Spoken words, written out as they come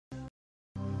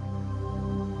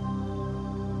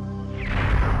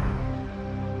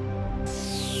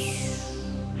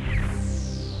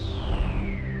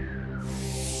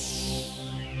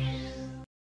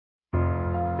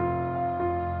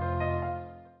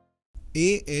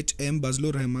AHM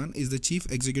Bazlur Rahman is the Chief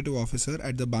Executive Officer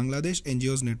at the Bangladesh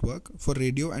NGOs Network for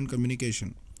Radio and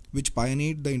Communication, which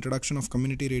pioneered the introduction of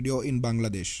community radio in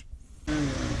Bangladesh.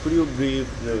 Could you give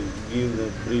the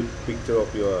brief picture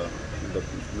of the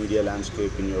media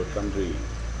landscape in your country,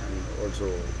 and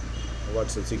also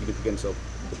what's the significance of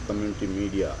the community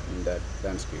media in that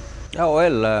landscape?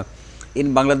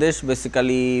 In Bangladesh,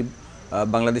 basically,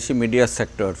 Bangladeshi media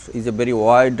sector is a very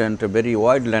wide and a very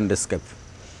wide landscape.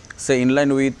 Say, in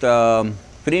line with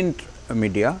print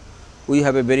media, we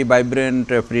have a very vibrant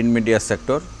print media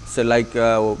sector. So, like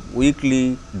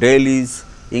weekly, dailies,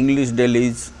 English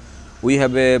dailies. We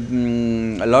have a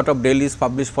lot of dailies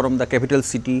published from the capital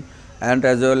city, and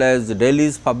as well as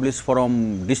dailies published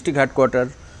from district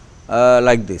headquarters,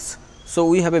 like this. So,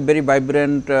 we have a very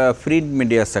vibrant print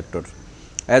media sector,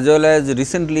 as well as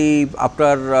recently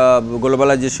after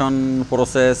globalization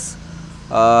process,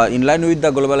 in line with the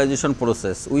globalization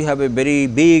process, we have a very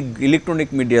big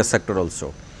electronic media sector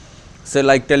also, say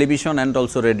like television and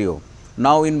also radio.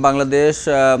 Now, in Bangladesh,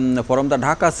 from the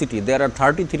Dhaka city, there are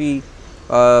 33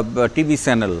 TV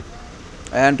channel,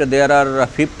 and there are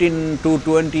 15 to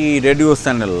 20 radio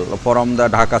channel from the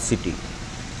Dhaka city.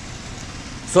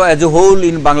 So, as a whole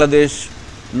in Bangladesh,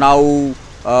 now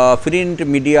print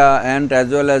media and as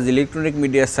well as electronic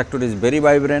media sector is very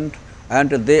vibrant, and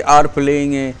they are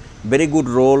playing a very good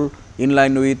role in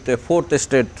line with the fourth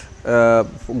state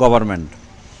government.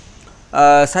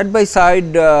 Side by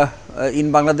side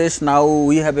in Bangladesh, now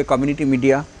we have a community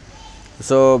media.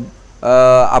 So,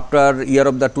 after year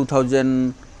of the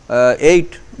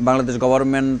 2008, Bangladesh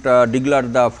government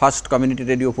declared the first community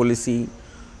radio policy,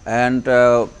 and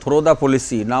through the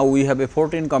policy now we have a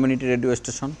 14 community radio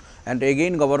station, and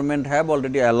again government have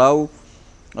already allowed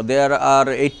there are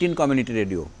 18 community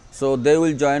radio. So, they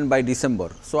will join by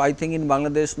December. So, I think in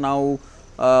Bangladesh now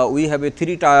we have a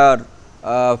 3-tier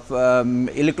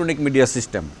electronic media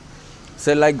system.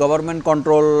 Say like government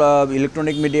control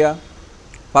electronic media,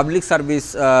 public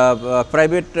service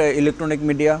private electronic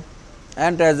media,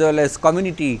 and as well as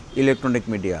community electronic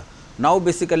media. Now,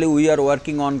 basically we are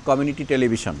working on community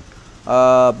television.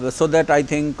 So, that I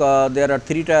think there are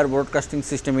 3-tier broadcasting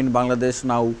system in Bangladesh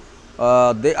now,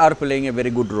 they are playing a very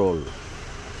good role.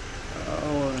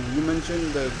 You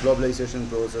mentioned the globalization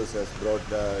process has brought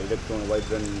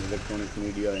vibrant electronic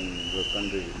media in your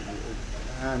country,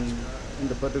 and in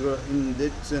the particular in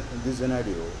this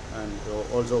scenario, and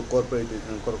also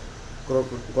corporatization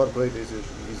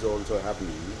is also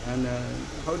happening. And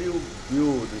how do you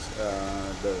view this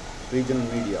the regional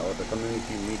media or the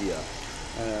community media?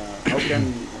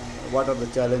 What are the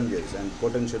challenges and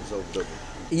potentials of the?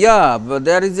 Yeah, but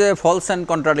there is a false and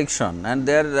contradiction, and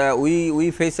there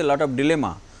we face a lot of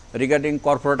dilemma regarding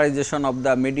corporatization of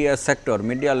the media sector,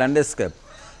 media landscape.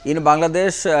 In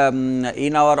Bangladesh,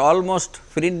 in our almost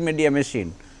print media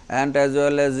machine and as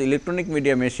well as electronic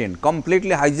media machine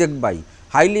completely hijacked by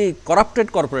highly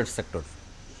corrupted corporate sector.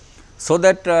 So,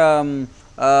 that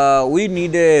we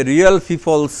need a real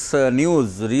people's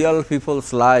news, real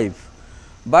people's life,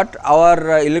 but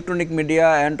our electronic media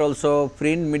and also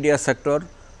print media sector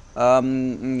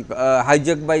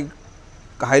hijacked by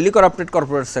highly corrupted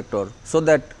corporate sector. So,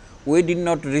 that we did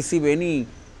not receive any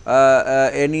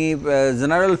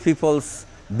general people's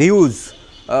views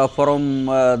from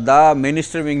the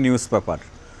mainstreaming newspaper.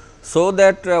 So,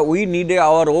 that we need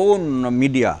our own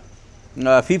media,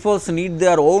 peoples need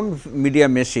their own media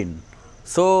machine.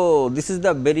 So, this is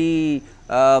the very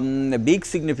big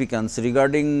significance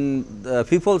regarding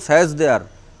peoples has their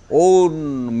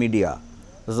own media.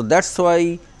 So, that is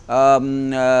why that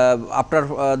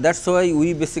is why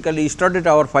we basically started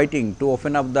our fighting to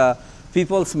open up the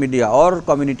people's media or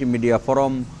community media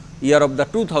from year of the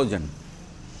 2000.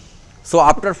 So,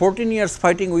 after 14 years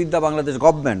fighting with the Bangladesh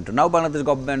government, now Bangladesh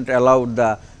government allowed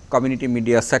the community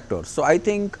media sector. So, I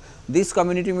think this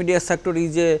community media sector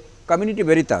is a community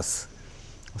veritas.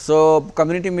 So,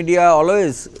 community media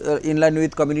always in line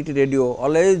with community radio,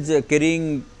 always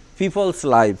carrying people's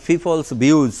life, people's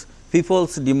views,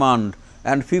 people's demand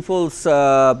and people's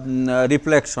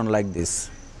reflection like this.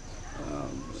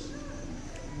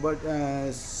 But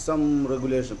some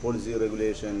policy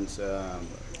regulations,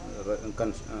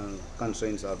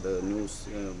 constraints are the news.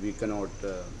 We cannot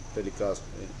telecast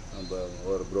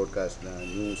or broadcast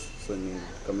news in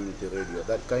community radio.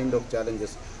 That kind of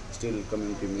challenges still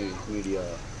community media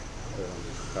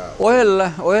have.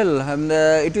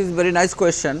 It is very nice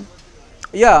question.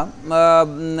 Yeah,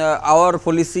 our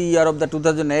policy year of the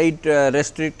 2008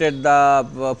 restricted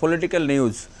the political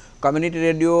news. Community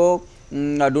radio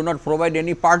do not provide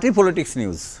any party politics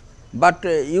news. but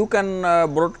you can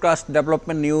broadcast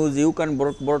development news, you can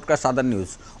broadcast other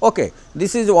news. Okay,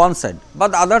 this is one side,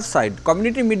 but the other side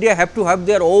community media have to have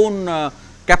their own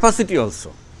capacity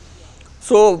also.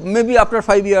 So, maybe after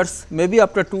 5 years, maybe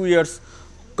after 2 years,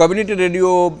 community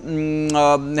radio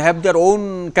have their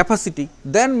own capacity,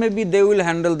 then maybe they will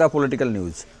handle the political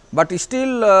news, but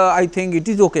still I think it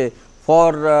is okay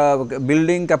for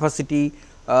building capacity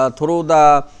through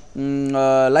the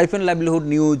life and livelihood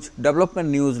news, development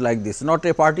news like this, not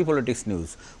a party politics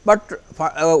news, but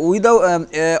without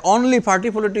only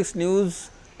party politics news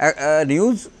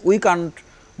we can't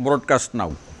broadcast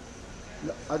now.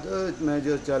 The other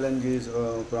major challenges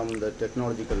from the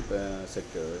technological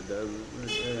sector, the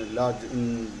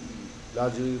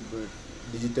largely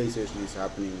digitization is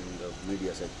happening in the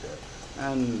media sector,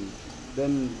 and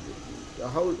then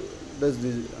how does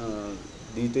this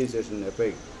digitization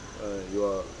affect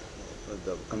your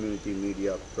the community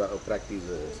media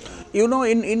practices? You know,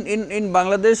 in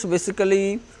Bangladesh,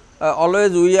 basically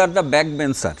always we are the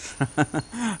backbencher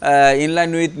in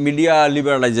line with media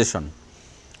liberalization.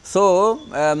 So,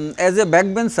 as a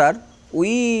backbencher,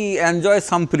 we enjoy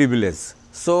some privilege.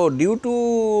 So, due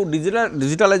to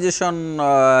digitalization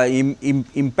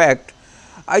impact,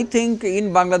 I think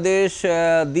in Bangladesh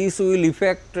this will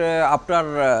affect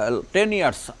after 10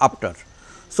 years after.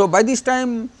 So, by this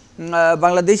time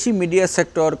Bangladeshi media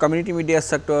sector, community media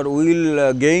sector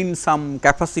will gain some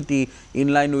capacity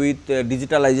in line with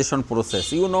digitalization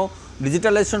process. You know,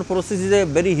 digitalization process is a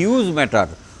very huge matter,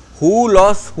 who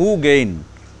lost, who gain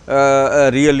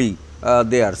really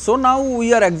there. So, now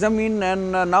we are examining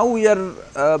and now we are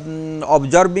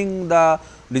observing the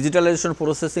digitalization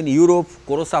process in Europe,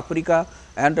 Cross Africa,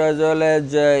 and as well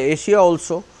as Asia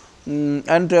also,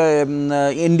 and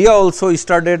India also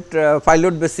started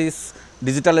pilot basis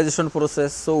digitalization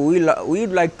process. So, we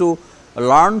would like to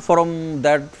learn from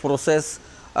that process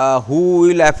who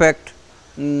will affect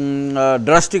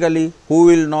drastically, who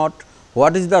will not,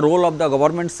 what is the role of the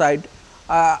government side.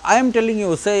 I am telling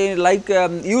you, say like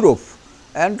Europe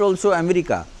and also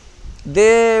America,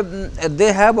 they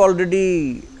have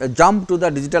already jumped to the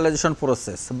digitalization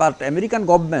process, but American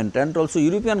government and also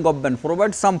European government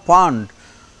provide some fund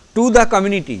to the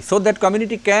community, so that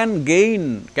community can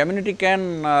gain, community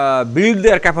can build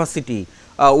their capacity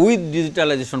with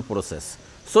digitalization process.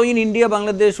 So, in India,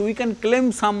 Bangladesh, we can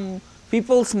claim some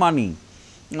people's money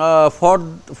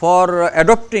for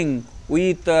adopting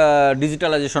with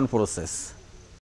digitalization process.